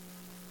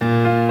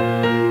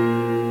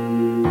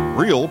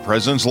Real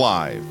Presence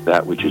Live.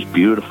 That which is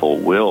beautiful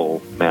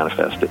will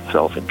manifest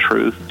itself in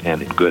truth and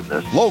in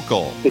goodness.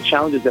 Local. The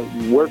challenges that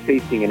we're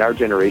facing in our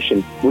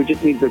generation, we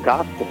just need the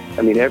gospel.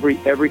 I mean, every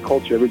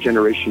culture, every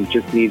generation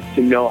just needs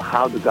to know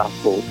how the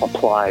gospel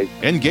applies.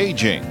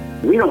 Engaging.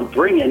 We don't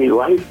bring any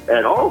life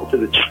at all to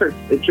the church.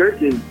 The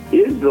church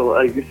is the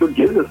life. It's what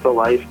gives us the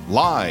life.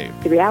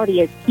 Live. The reality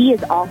is He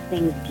is all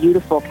things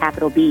beautiful,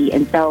 capital B.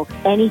 And so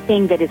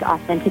anything that is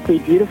authentically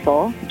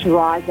beautiful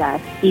draws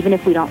us, even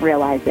if we don't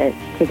realize it,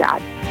 to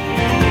God.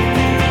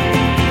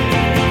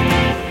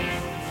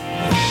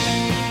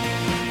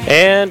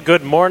 And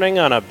good morning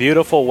on a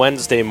beautiful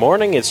Wednesday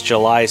morning. It's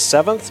July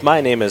 7th. My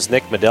name is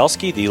Nick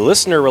Medelsky, the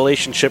Listener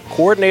Relationship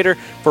Coordinator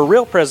for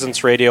Real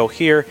Presence Radio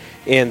here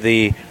in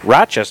the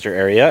Rochester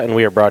area, and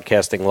we are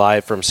broadcasting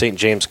live from St.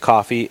 James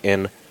Coffee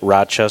in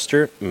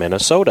Rochester,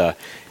 Minnesota.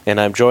 And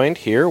I'm joined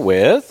here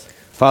with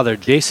Father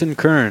Jason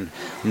Kern.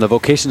 I'm the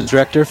Vocations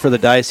Director for the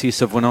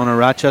Diocese of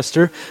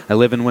Winona-Rochester. I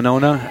live in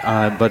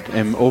Winona, but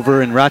am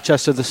over in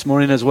Rochester this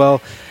morning as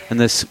well. And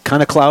this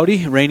kind of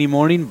cloudy, rainy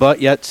morning,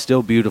 but yet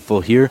still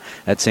beautiful here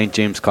at St.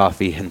 James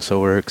Coffee. And so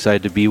we're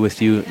excited to be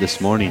with you this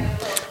morning.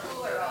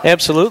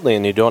 Absolutely,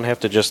 and you don't have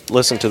to just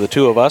listen to the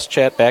two of us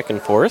chat back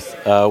and forth.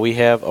 We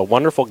have a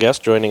wonderful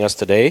guest joining us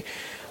today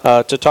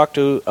to talk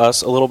to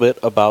us a little bit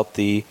about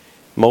the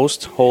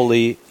Most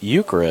Holy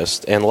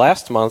Eucharist. And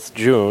last month,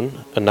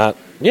 June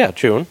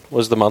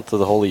was the month of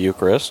the Holy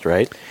Eucharist,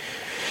 right?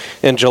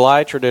 And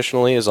July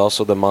traditionally is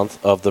also the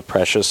month of the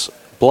Precious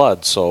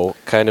Blood, so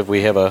kind of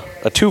we have a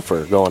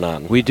twofer going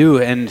on. We do,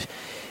 and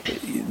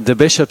the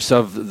bishops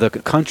of the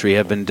country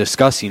have been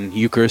discussing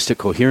Eucharistic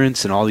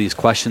coherence and all these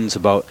questions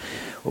about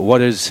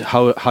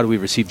how do we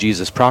receive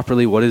Jesus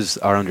properly, what is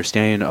our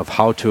understanding of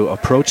how to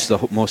approach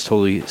the most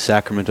holy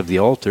sacrament of the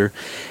altar.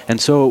 And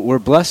so we're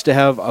blessed to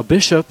have a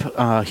bishop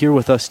here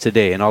with us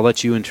today, and I'll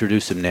let you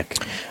introduce him, Nick.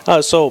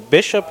 So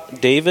Bishop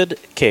David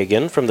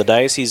Kagan from the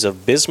Diocese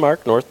of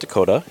Bismarck, North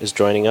Dakota, is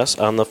joining us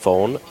on the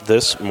phone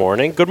this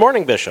morning. Good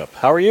morning, Bishop.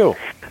 How are you?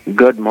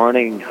 Good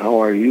morning. How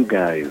are you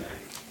guys?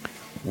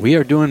 We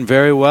are doing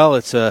very well.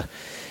 It's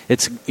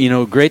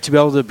great to be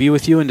able to be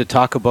with you and to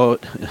talk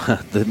about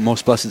the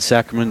Most Blessed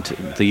Sacrament,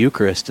 the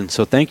Eucharist. And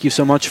so thank you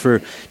so much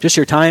for just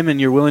your time and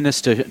your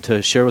willingness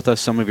to share with us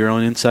some of your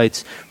own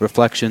insights,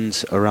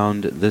 reflections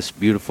around this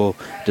beautiful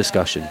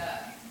discussion.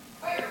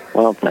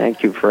 Well,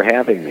 thank you for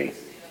having me.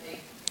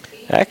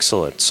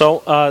 Excellent.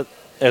 So,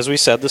 as we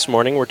said this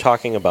morning, we're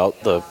talking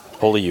about the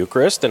Holy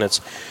Eucharist, and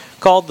it's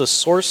called the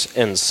source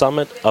and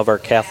summit of our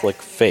Catholic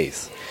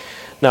faith.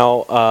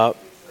 Now,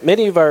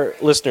 many of our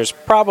listeners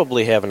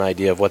probably have an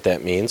idea of what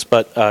that means,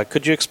 but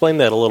could you explain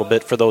that a little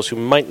bit for those who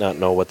might not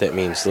know what that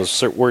means,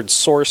 those words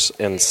source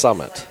and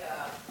summit?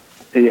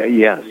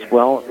 Yes.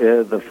 Well,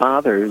 the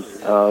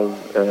fathers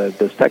of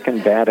the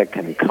Second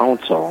Vatican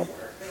Council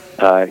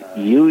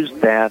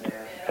used that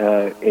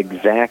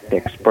exact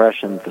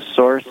expression, the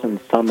source and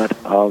summit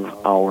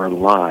of our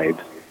lives,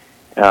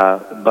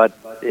 but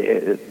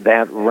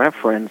that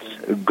reference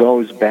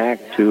goes back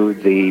to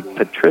the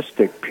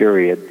patristic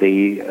period,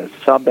 the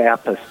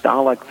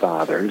sub-apostolic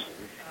fathers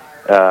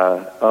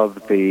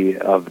of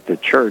the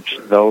church,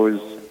 those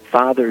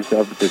fathers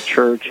of the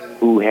church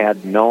who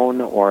had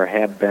known or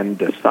had been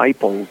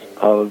disciples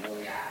of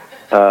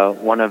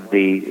one of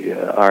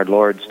our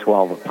Lord's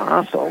 12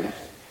 apostles,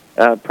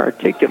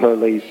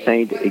 particularly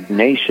Saint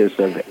Ignatius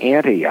of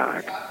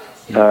Antioch.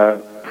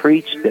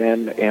 Preached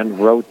and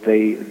wrote.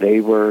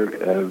 They were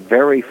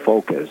very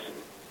focused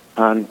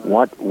on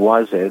what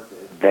was it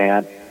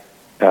that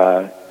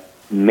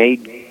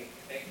made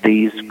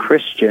these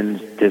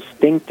Christians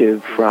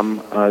distinctive from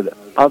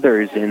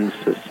others in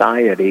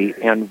society,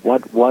 and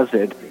what was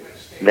it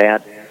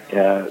that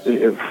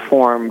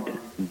formed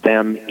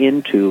them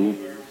into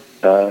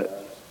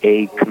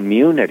a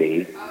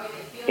community.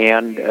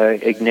 And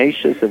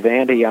Ignatius of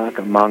Antioch,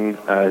 among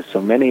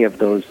so many of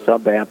those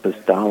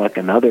sub-apostolic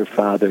and other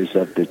fathers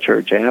of the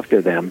church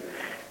after them,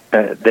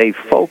 they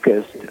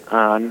focused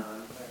on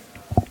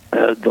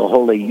the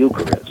Holy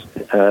Eucharist.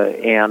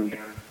 And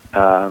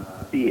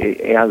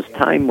as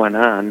time went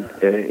on,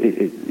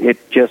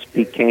 it just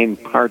became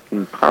part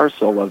and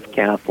parcel of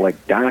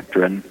Catholic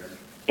doctrine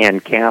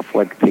and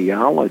Catholic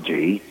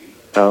theology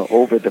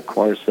over the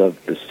course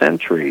of the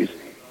centuries,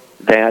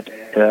 that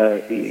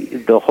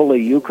the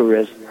Holy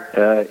Eucharist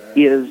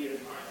is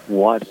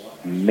what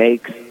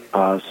makes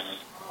us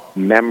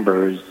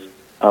members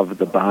of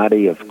the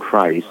body of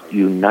Christ,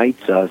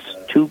 unites us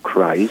to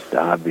Christ,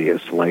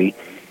 obviously,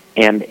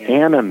 and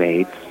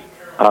animates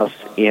us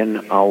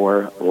in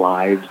our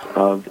lives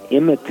of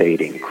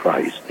imitating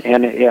Christ.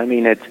 And I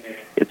mean,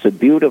 it's a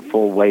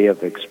beautiful way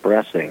of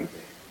expressing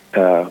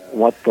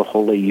what the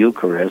Holy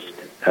Eucharist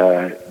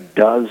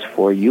does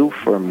for you,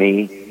 for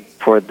me,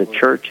 for the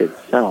church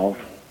itself,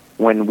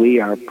 when we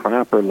are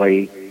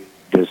properly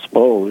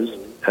disposed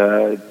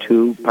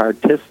to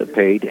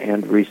participate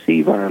and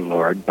receive our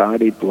Lord,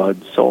 body,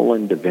 blood, soul,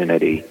 and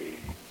divinity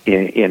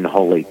in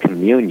Holy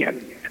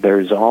Communion.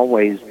 There's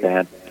always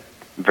that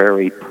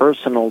very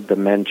personal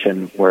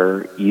dimension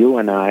where you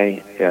and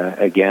I,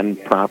 again,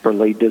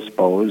 properly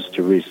disposed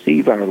to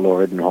receive our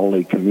Lord in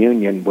Holy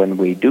Communion, when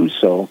we do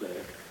so,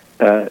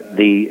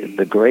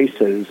 the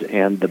graces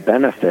and the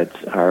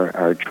benefits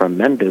are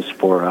tremendous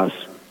for us,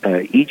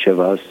 each of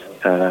us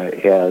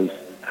as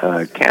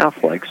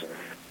Catholics.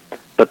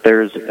 But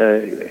there's,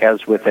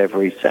 as with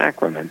every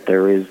sacrament,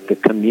 there is the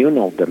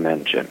communal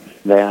dimension,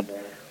 that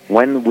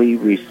when we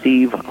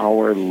receive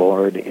our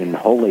Lord in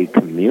Holy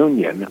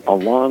Communion,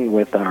 along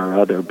with our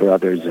other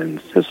brothers and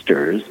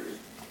sisters,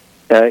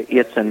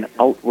 it's an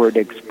outward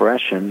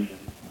expression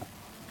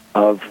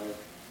of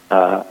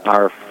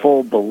our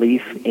full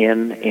belief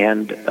in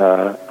and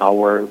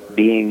our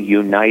being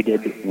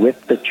united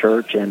with the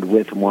Church and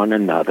with one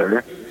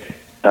another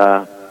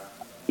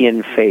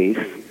in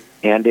faith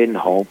and in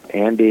hope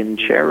and in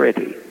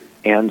charity.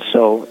 And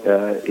so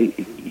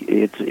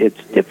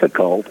it's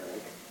difficult,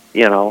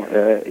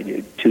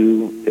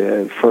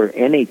 for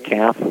any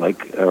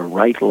Catholic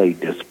rightly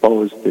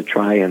disposed to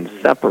try and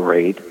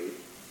separate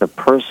the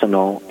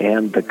personal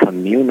and the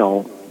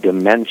communal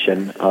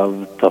dimension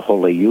of the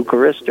Holy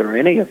Eucharist or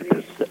any of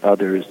the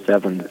other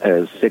seven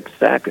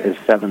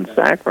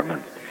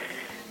sacraments,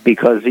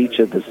 because each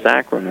of the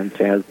sacraments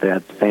has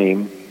that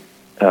same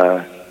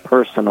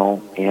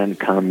personal and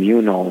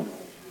communal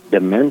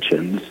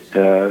dimensions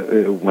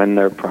when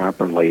they're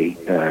properly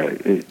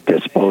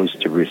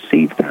disposed to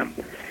receive them.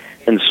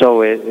 And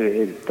so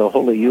the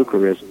Holy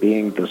Eucharist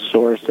being the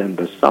source and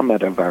the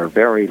summit of our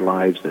very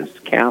lives as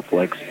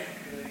Catholics,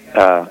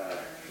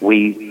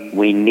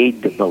 we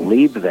need to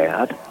believe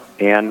that,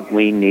 and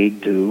we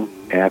need to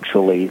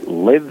actually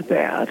live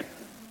that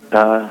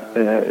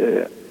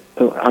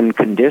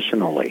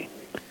unconditionally.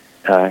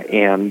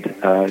 And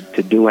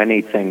to do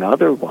anything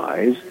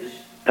otherwise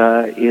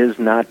is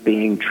not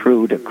being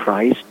true to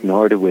Christ,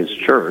 nor to His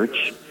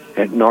Church,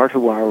 and nor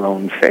to our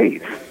own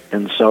faith.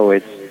 And so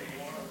it's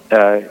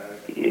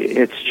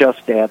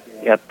just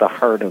at the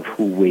heart of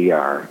who we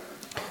are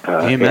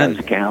as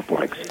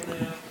Catholics.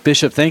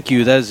 Bishop, thank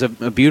you. That is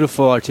a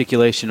beautiful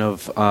articulation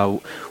of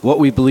what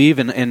we believe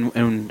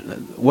and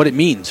what it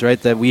means, right?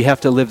 That we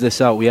have to live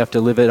this out. We have to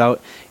live it out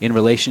in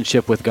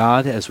relationship with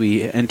God as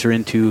we enter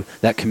into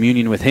that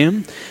communion with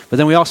Him. But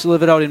then we also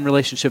live it out in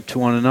relationship to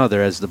one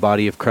another as the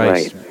body of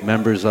Christ, right,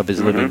 members of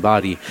His living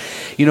body.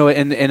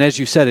 And as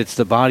you said, it's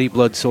the body,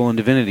 blood, soul, and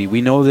divinity.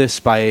 We know this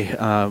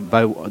by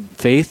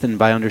faith and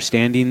by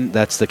understanding.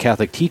 That's the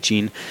Catholic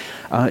teaching.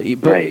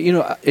 But,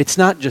 it's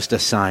not just a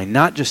sign,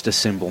 not just a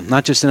symbol,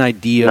 not just an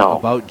idea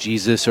about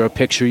Jesus or a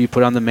picture you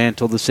put on the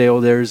mantle to say,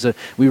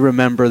 we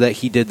remember that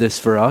He did this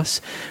for us,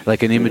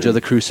 like an image of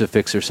the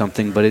crucifix or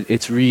something, but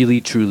it's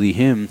really, truly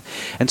Him.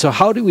 And so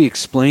how do we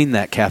explain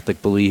that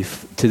Catholic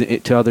belief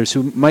to others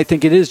who might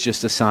think it is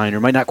just a sign or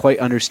might not quite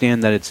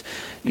understand that it's,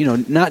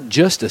 not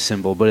just a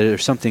symbol, but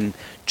there's something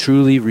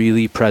truly,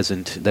 really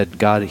present, that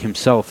God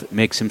Himself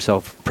makes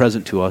Himself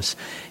present to us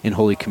in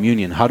Holy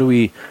Communion? How do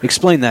we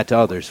explain that to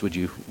others? Would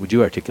you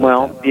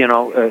articulate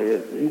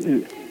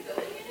that?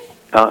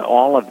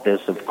 All of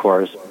this, of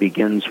course,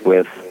 begins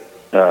with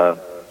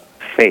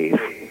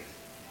faith,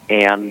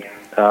 and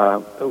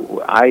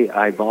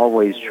I've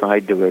always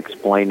tried to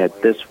explain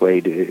it this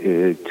way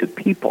to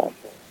people.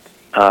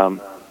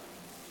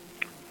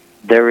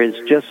 There is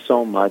just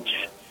so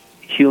much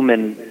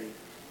human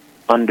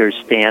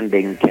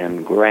understanding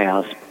can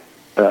grasp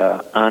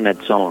on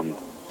its own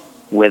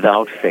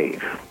without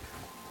faith.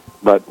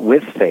 But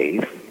with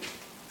faith,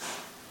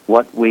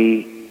 what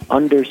we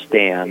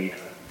understand,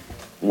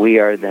 we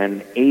are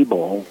then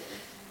able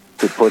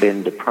to put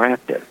into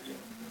practice.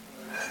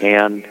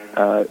 And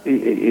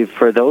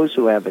for those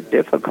who have a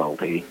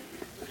difficulty,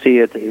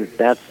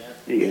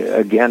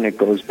 again, it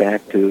goes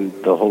back to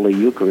the Holy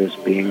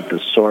Eucharist being the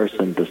source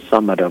and the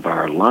summit of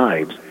our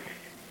lives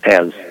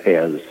as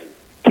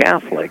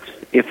Catholics.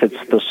 If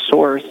it's the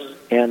source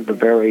and the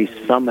very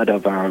summit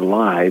of our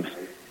lives,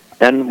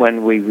 then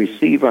when we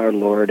receive our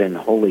Lord in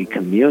Holy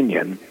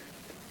Communion,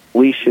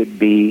 we should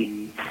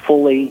be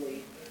fully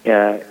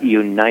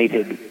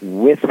united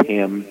with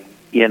Him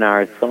in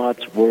our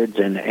thoughts, words,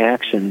 and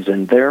actions,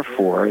 and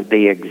therefore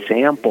the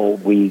example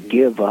we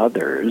give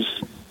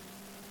others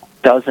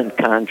doesn't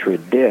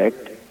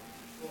contradict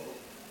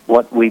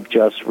what we've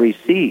just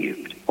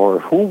received or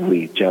who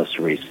we've just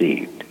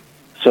received.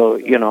 So,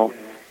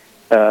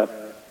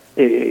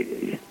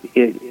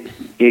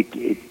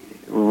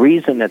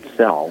 reason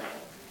itself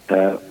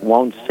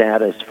won't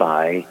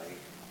satisfy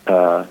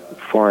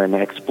for an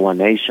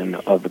explanation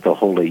of the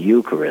Holy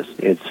Eucharist.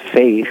 It's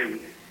faith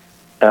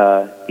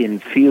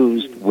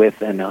infused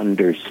with an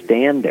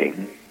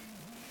understanding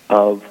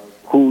of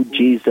who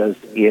Jesus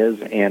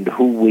is and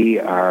who we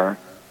are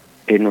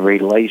in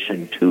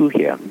relation to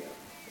Him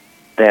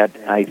that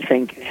I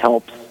think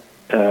helps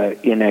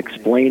in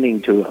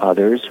explaining to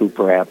others who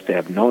perhaps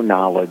have no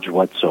knowledge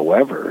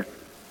whatsoever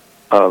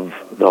of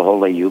the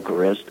Holy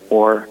Eucharist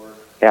or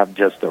have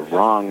just a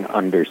wrong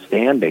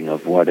understanding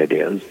of what it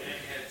is.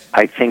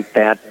 I think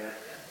that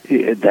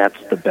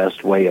that's the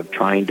best way of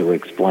trying to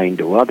explain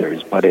to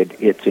others. But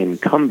it's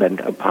incumbent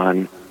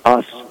upon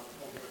us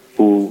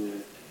who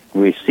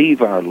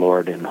receive our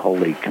Lord in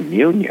Holy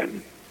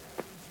Communion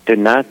to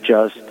not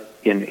just,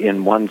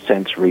 in one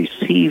sense,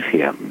 receive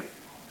Him,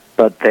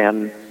 but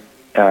then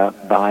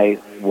by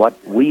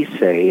what we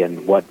say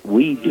and what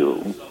we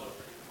do,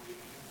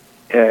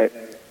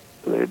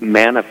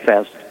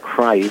 manifest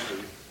Christ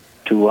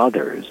to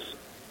others.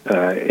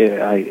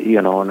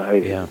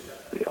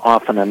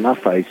 Often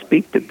enough I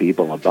speak to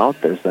people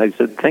about this. I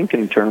said, think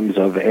in terms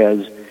of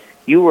as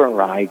you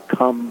or I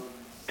come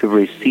to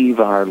receive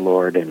our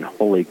Lord in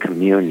Holy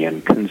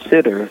Communion,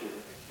 consider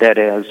that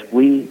as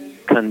we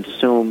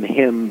consume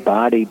Him,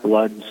 body,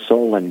 blood,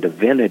 soul, and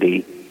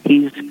divinity,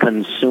 He's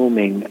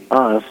consuming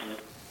us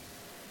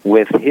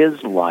with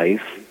His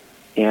life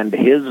and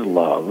His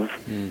love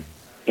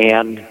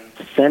and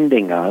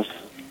sending us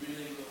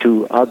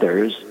to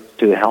others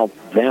to help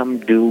them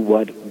do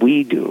what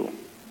we do.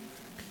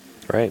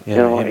 Right.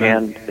 Yeah,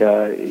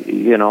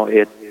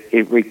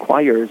 it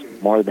requires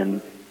more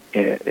than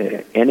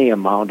any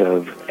amount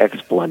of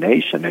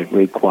explanation. It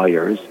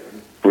requires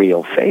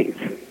real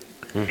faith.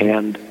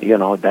 And,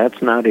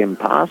 that's not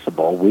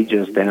impossible. We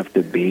just have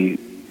to be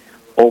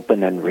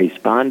open and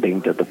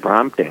responding to the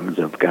promptings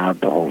of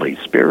God the Holy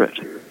Spirit.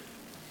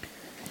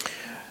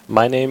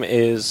 My name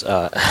is,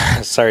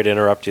 sorry to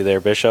interrupt you there,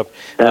 Bishop.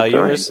 That's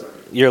all right.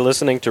 You're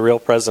listening to Real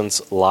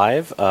Presence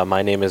Live.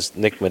 My name is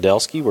Nick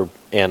Medelsky,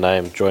 and I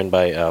am joined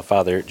by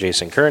Father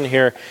Jason Kern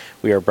here.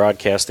 We are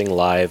broadcasting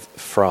live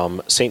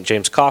from St.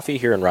 James Coffee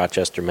here in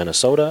Rochester,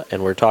 Minnesota,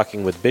 and we're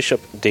talking with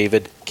Bishop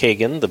David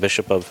Kagan, the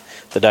Bishop of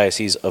the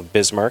Diocese of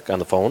Bismarck, on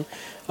the phone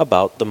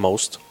about the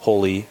Most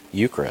Holy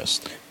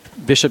Eucharist.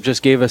 Bishop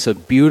just gave us a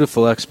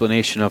beautiful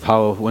explanation of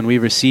how when we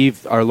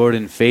receive our Lord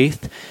in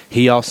faith,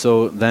 He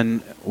also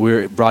then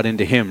we're brought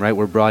into Him, right?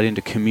 We're brought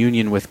into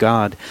communion with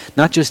God,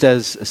 not just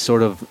as a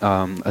sort of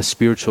a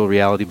spiritual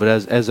reality, but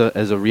as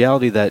a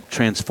reality that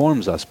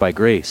transforms us by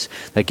grace,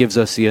 that gives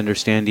us the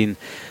understanding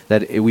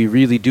that we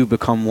really do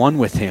become one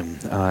with Him,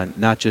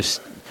 not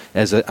just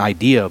as an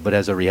idea, but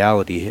as a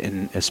reality,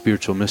 in a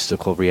spiritual,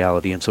 mystical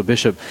reality. And so,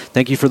 Bishop,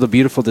 thank you for the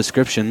beautiful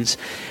descriptions.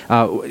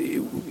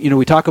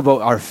 We talk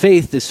about our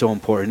faith is so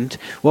important.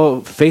 Well,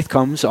 faith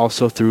comes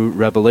also through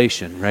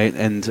revelation, right?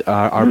 And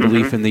our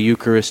belief in the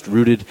Eucharist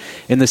rooted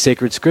in the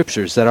sacred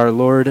scriptures, that our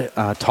Lord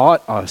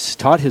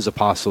taught His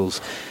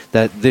apostles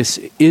that this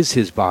is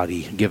His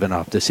body given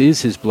up, this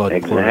is His blood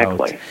poured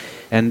out.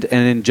 And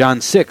in John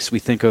 6, we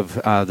think of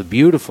the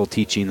beautiful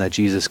teaching that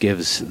Jesus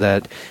gives,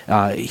 that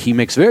He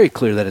makes very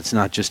clear that it's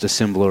not just a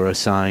symbol or a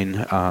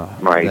sign.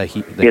 Right.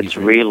 It's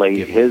really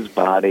given. His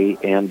body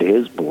and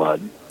His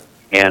blood.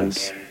 And,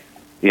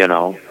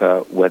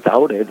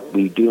 without it,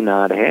 we do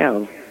not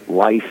have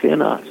life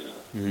in us.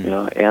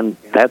 And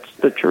that's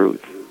the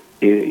truth.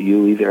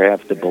 You either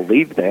have to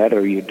believe that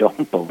or you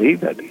don't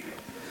believe it.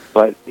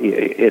 But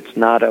it's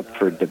not up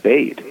for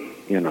debate,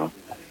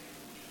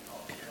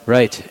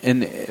 Right,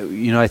 and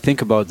I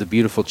think about the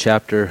beautiful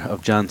chapter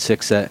of John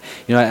 6 that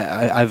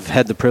I've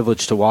had the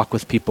privilege to walk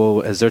with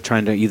people as they're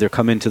trying to either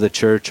come into the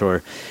church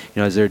or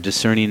as they're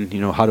discerning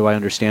how do I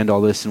understand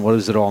all this and what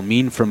does it all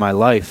mean for my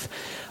life,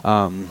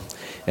 when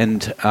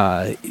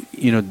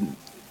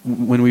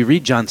we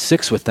read John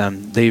 6 with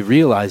them, they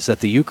realize that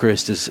the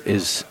Eucharist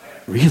is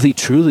really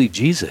truly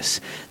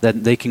Jesus,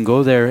 that they can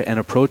go there and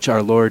approach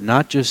our Lord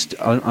not just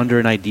under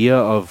an idea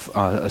of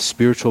a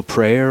spiritual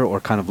prayer or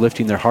kind of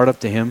lifting their heart up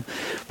to Him,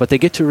 but they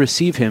get to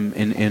receive Him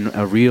in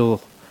a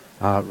real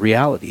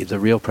reality, the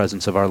real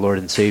presence of our Lord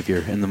and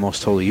Savior in the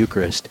Most Holy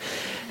Eucharist.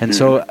 And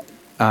so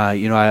I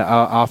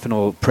often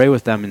will pray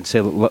with them and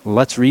say,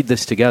 let's read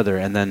this together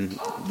and then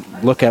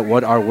look at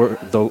what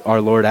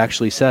our Lord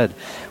actually said,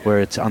 where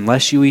it's,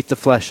 unless you eat the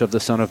flesh of the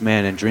Son of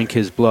Man and drink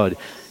His blood,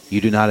 you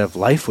do not have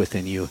life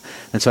within you.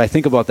 And so I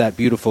think about that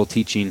beautiful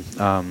teaching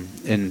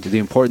and the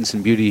importance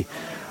and beauty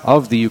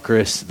of the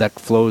Eucharist that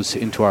flows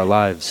into our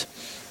lives.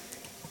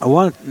 I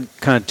want to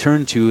kind of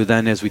turn to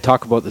then, as we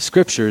talk about the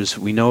Scriptures,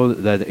 we know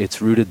that it's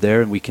rooted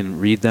there and we can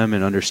read them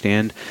and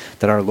understand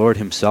that our Lord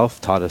Himself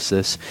taught us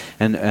this.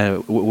 And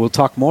we'll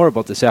talk more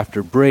about this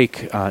after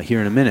break here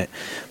in a minute.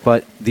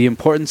 But the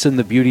importance and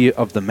the beauty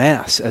of the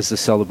Mass as the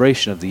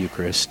celebration of the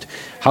Eucharist.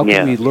 How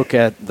can we look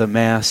at the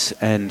Mass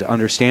and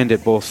understand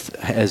it both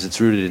as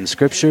it's rooted in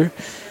Scripture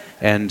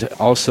and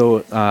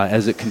also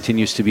as it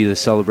continues to be the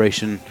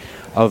celebration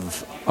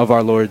of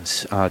our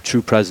Lord's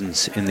true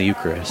presence in the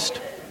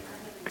Eucharist?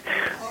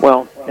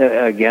 Well,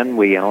 again,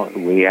 we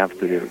have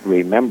to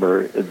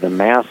remember the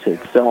Mass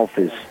itself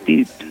is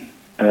steeped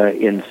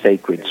in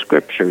sacred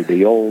Scripture,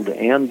 the Old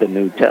and the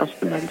New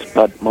Testaments,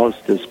 but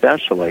most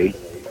especially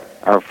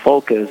our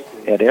focus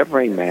at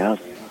every Mass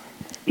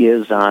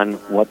is on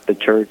what the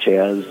Church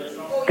has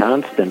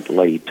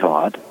constantly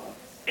taught,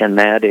 and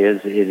that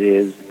is, it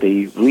is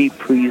the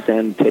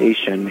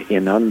representation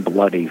in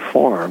unbloody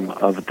form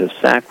of the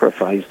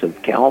sacrifice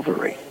of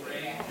Calvary,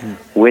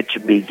 which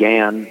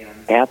began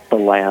at the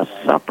Last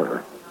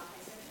Supper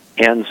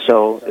And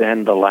so,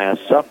 at the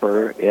Last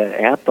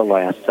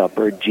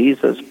Supper,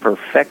 Jesus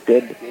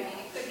perfected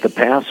the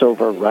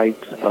Passover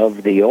rites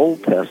of the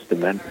Old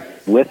Testament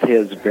with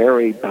his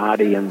very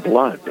body and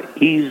blood.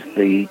 He's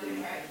the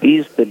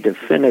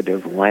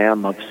definitive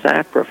Lamb of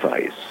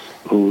sacrifice,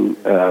 who,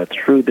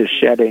 through the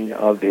shedding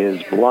of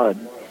his blood,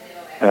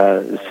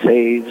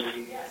 saves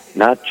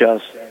not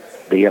just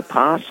the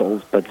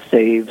apostles, but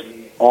saves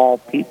all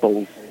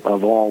peoples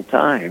of all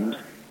times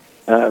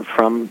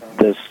from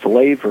the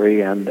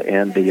slavery and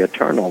the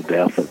eternal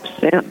death of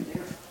sin,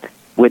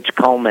 which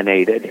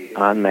culminated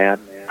on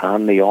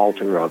the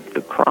altar of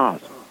the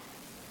cross.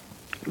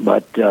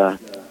 But the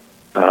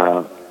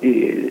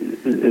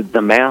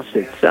Mass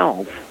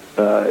itself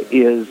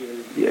is,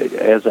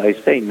 as I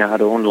say,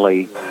 not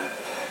only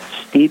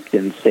steeped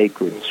in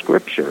sacred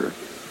Scripture,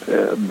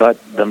 but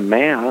the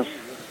Mass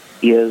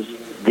is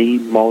the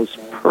most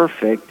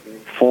perfect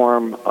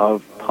form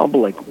of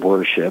public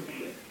worship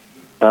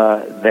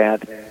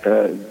that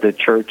the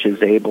Church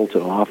is able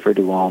to offer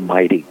to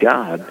Almighty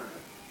God.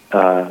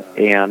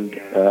 And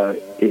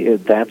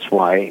that's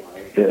why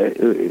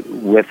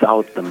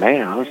without the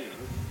Mass,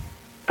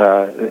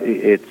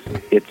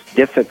 it's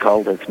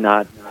difficult, if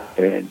not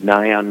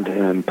nigh unto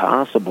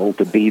impossible,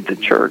 to be the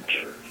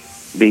Church,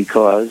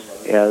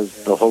 because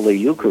as the Holy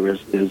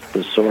Eucharist is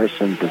the source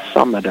and the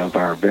summit of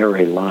our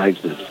very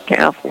lives as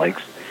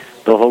Catholics,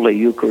 the Holy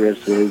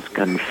Eucharist is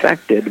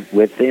confected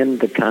within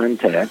the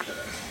context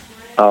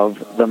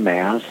of the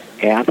Mass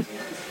at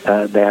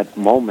that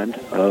moment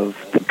of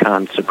the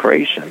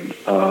consecration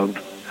of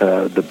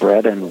the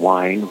bread and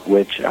wine,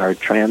 which are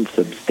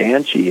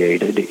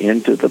transubstantiated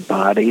into the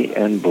body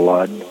and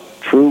blood,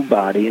 true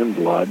body and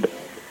blood,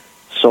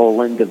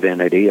 soul and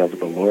divinity of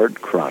the Lord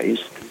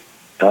Christ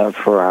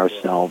for our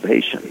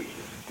salvation.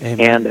 Amen.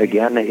 And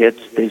again,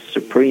 it's the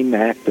supreme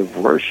act of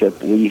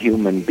worship we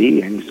human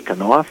beings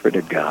can offer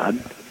to God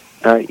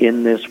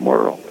in this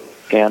world.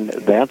 And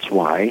that's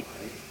why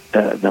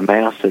the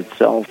Mass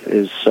itself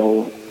is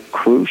so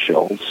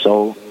crucial,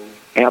 so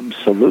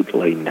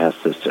absolutely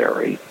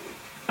necessary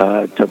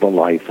to the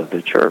life of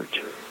the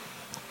Church.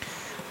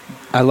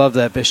 I love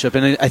that, Bishop,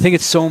 and I think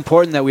it's so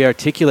important that we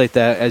articulate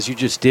that as you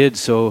just did.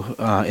 So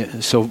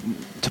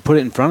to put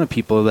it in front of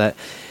people that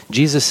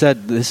Jesus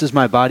said, "This is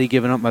my body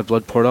given up, my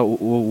blood poured out."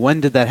 Well,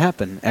 when did that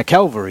happen? At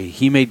Calvary.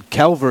 He made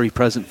Calvary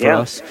present for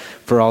us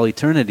for all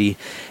eternity.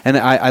 And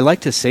I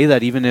like to say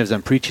that even as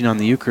I'm preaching on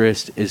the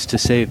Eucharist, is to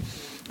say,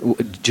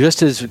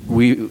 just as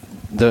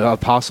the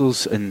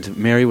apostles and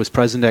Mary was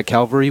present at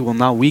Calvary, well,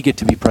 now we get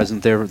to be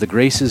present there. The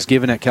graces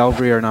given at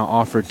Calvary are now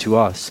offered to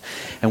us,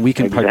 and we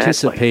can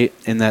participate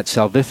in that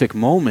salvific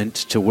moment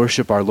to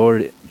worship our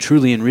Lord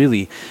truly and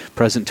really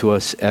present to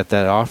us at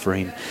that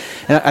offering.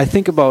 And I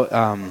think about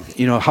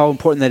how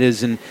important that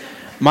is in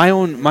my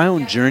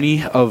own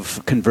journey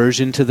of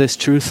conversion to this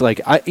truth. Like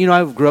I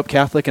grew up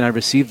Catholic and I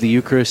received the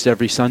Eucharist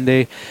every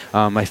Sunday.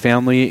 My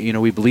family,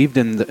 we believed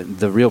in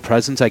the real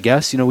presence, I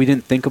guess. We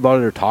didn't think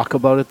about it or talk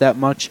about it that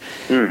much.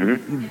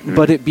 Mm-hmm.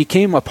 But it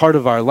became a part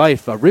of our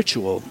life, a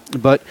ritual.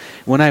 But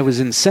when I was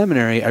in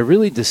seminary, I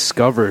really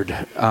discovered,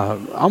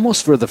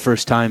 almost for the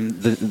first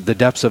time, the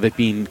depths of it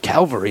being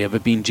Calvary, of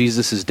it being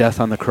Jesus' death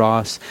on the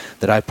cross,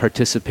 that I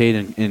participate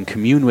in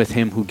commune with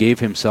him who gave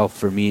himself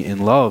for me in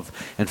love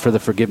and for the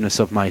forgiveness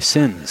of my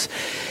sins.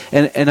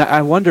 And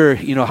I wonder,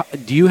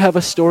 do you have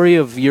a story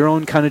of your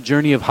own kind of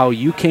journey of how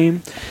you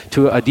came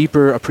to a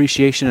deeper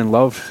appreciation and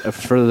love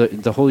for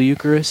the Holy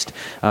Eucharist?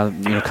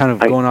 Kind of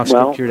going off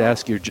scripture to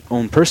ask your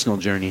own personal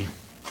journey.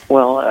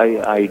 Well,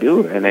 I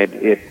do, and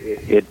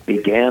it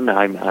began.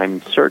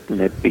 I'm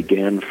certain it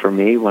began for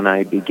me when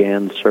I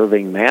began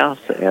serving Mass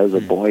as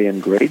a boy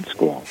in grade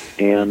school,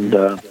 and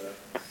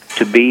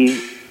to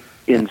be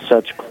in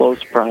such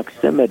close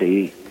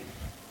proximity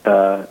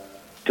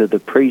to the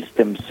priest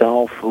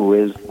himself, who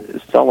is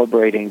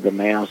celebrating the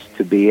Mass,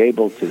 to be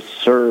able to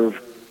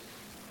serve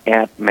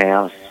at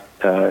Mass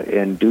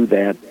and do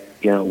that,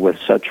 with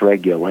such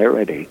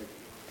regularity.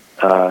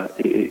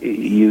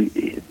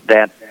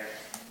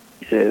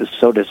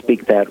 So to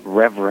speak, that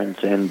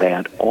reverence and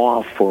that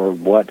awe for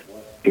what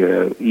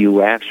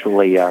you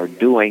actually are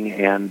doing,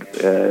 and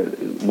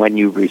when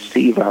you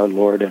receive our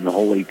Lord in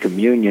Holy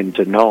Communion,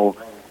 to know,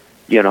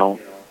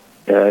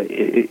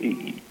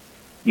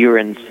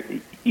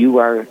 you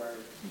are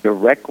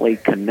directly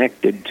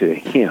connected to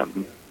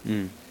Him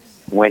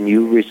when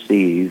you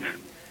receive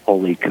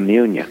Holy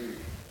Communion.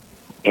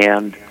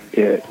 And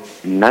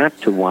not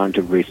to want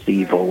to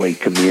receive Holy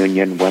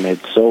Communion when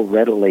it's so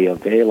readily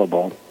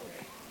available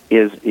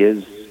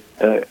is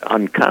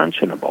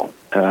unconscionable.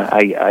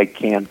 I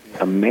can't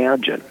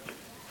imagine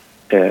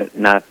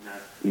not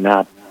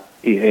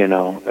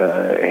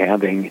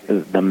having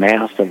the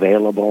Mass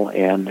available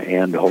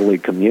and Holy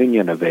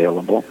Communion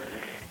available.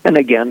 And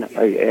again,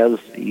 as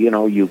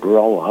you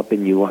grow up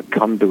and you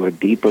come to a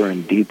deeper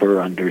and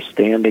deeper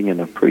understanding and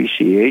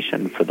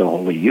appreciation for the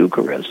Holy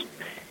Eucharist,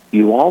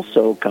 you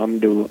also come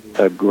to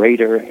a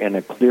greater and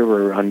a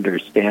clearer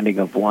understanding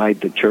of why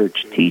the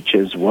Church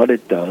teaches what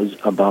it does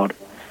about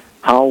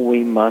how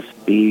we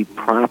must be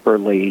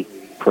properly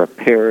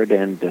prepared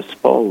and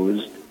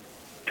disposed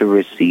to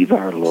receive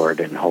our Lord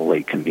in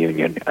Holy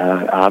Communion.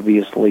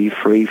 Obviously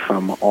free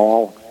from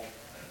all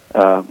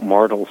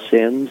mortal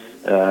sins,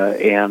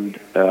 and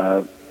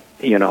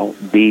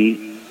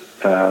be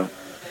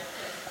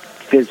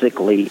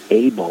physically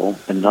able,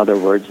 in other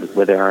words,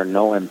 where there are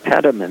no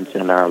impediments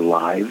in our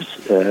lives,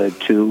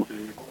 to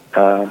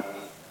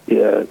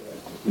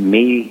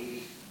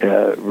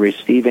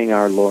receiving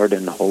our Lord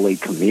in Holy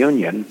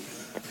Communion.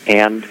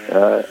 And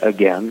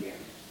again,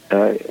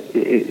 I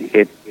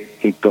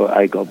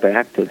go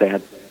back to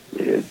that,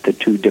 the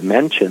two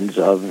dimensions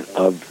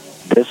of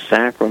this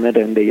sacrament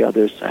and the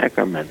other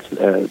sacraments,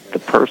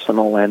 the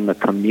personal and the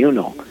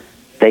communal.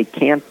 They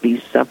can't be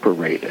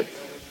separated.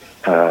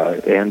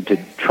 And to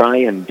try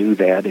and do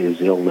that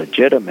is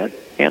illegitimate,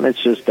 and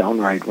it's just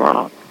downright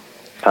wrong.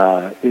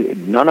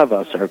 None of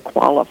us are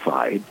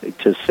qualified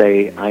to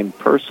say, I'm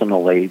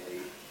personally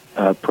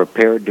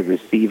prepared to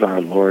receive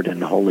our Lord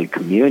in Holy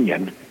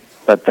Communion,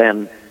 but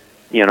then,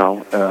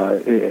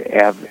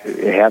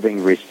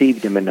 having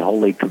received Him in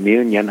Holy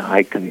Communion,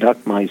 I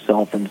conduct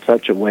myself in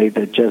such a way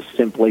that just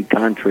simply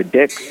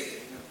contradicts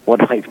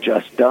what I've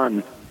just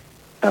done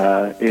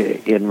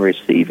in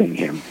receiving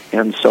Him.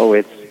 And so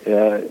it's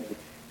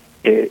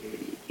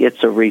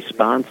a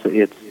response.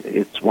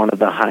 It's one of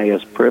the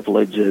highest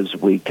privileges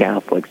we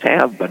Catholics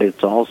have, but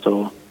it's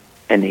also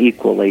an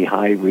equally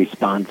high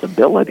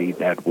responsibility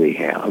that we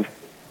have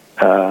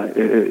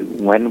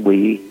when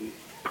we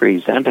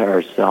present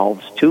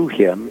ourselves to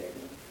Him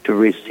to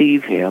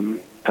receive Him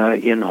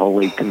in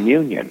Holy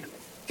Communion,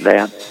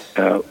 that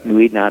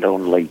we not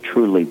only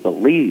truly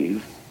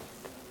believe,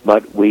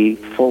 but we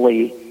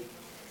fully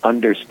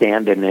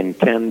understand and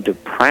intend to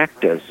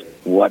practice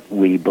what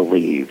we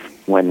believe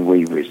when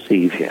we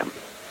receive Him.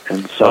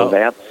 And so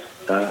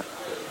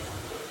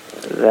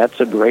that's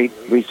a great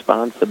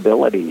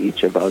responsibility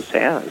each of us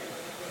has.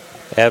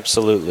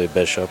 Absolutely,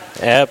 Bishop.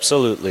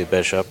 Absolutely,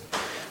 Bishop.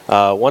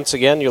 Once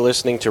again, you're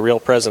listening to Real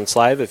Presence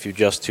Live. If you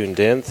just tuned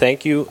in,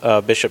 thank you,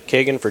 Bishop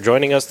Kagan, for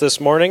joining us this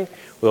morning.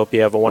 We hope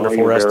you have a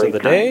wonderful rest of the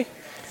day.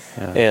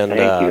 Yeah. And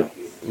thank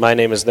you. My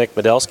name is Nick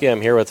Medelsky.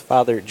 I'm here with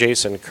Father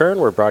Jason Kern.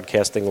 We're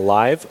broadcasting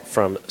live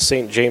from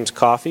St. James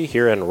Coffee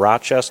here in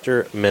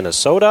Rochester,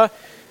 Minnesota.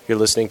 You're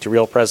listening to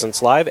Real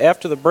Presence Live.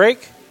 After the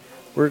break,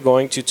 we're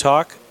going to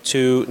talk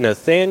to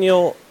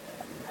Nathaniel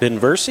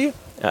Benversi.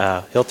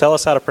 He'll tell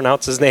us how to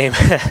pronounce his name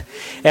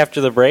after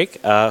the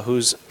break,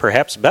 who's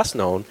perhaps best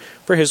known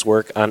for his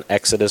work on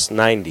Exodus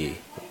 90.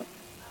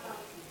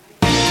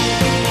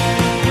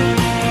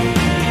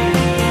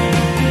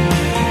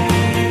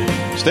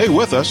 Stay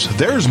with us.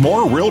 There's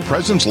more Real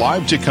Presence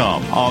Live to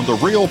come on the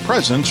Real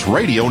Presence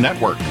Radio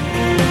Network.